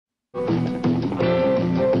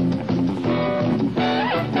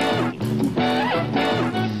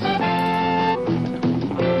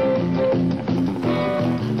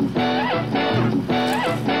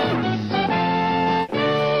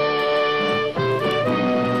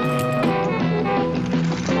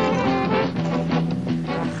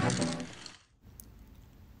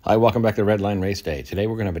Hi, welcome back to Red Line Race Day. Today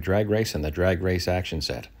we're going to have a drag race and the drag race action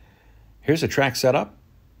set. Here's the track setup.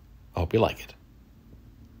 I hope you like it.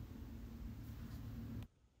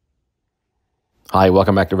 Hi,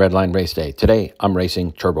 welcome back to Red Line Race Day. Today I'm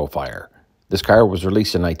racing Turbofire. This car was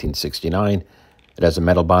released in 1969. It has a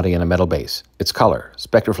metal body and a metal base. Its color,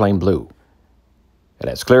 Spectraflame Blue. It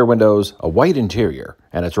has clear windows, a white interior,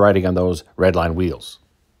 and it's riding on those red line wheels.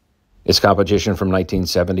 Its competition from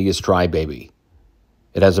 1970 is Try Baby.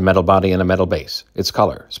 It has a metal body and a metal base. Its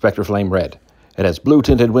color, Spectraflame Red. It has blue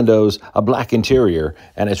tinted windows, a black interior,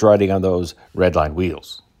 and it's riding on those red line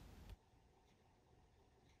wheels.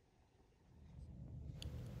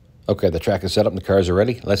 Okay, the track is set up and the cars are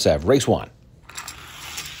ready. Let's have race one.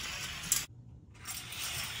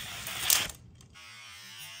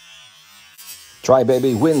 Try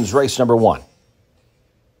Baby wins race number one.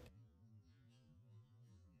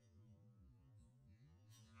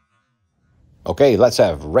 Okay, let's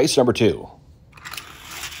have race number two.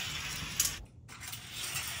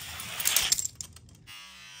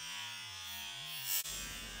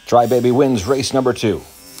 Try Baby wins race number two.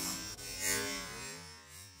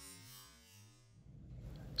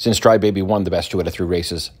 Since Try Baby won the best 2 out of 3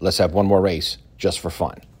 races, let's have one more race just for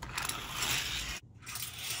fun.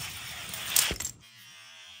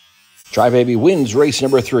 Try Baby wins race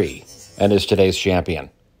number 3 and is today's champion.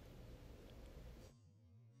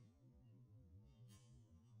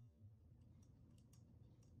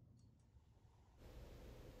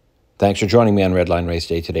 Thanks for joining me on Red Line Race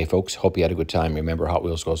Day today, folks. Hope you had a good time. Remember, Hot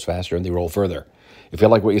Wheels goes faster and they roll further. If you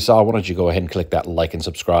like what you saw, why don't you go ahead and click that like and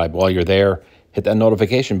subscribe. While you're there, hit that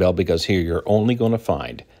notification bell because here you're only going to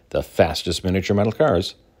find the fastest miniature metal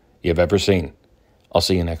cars you've ever seen. I'll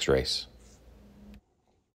see you next race.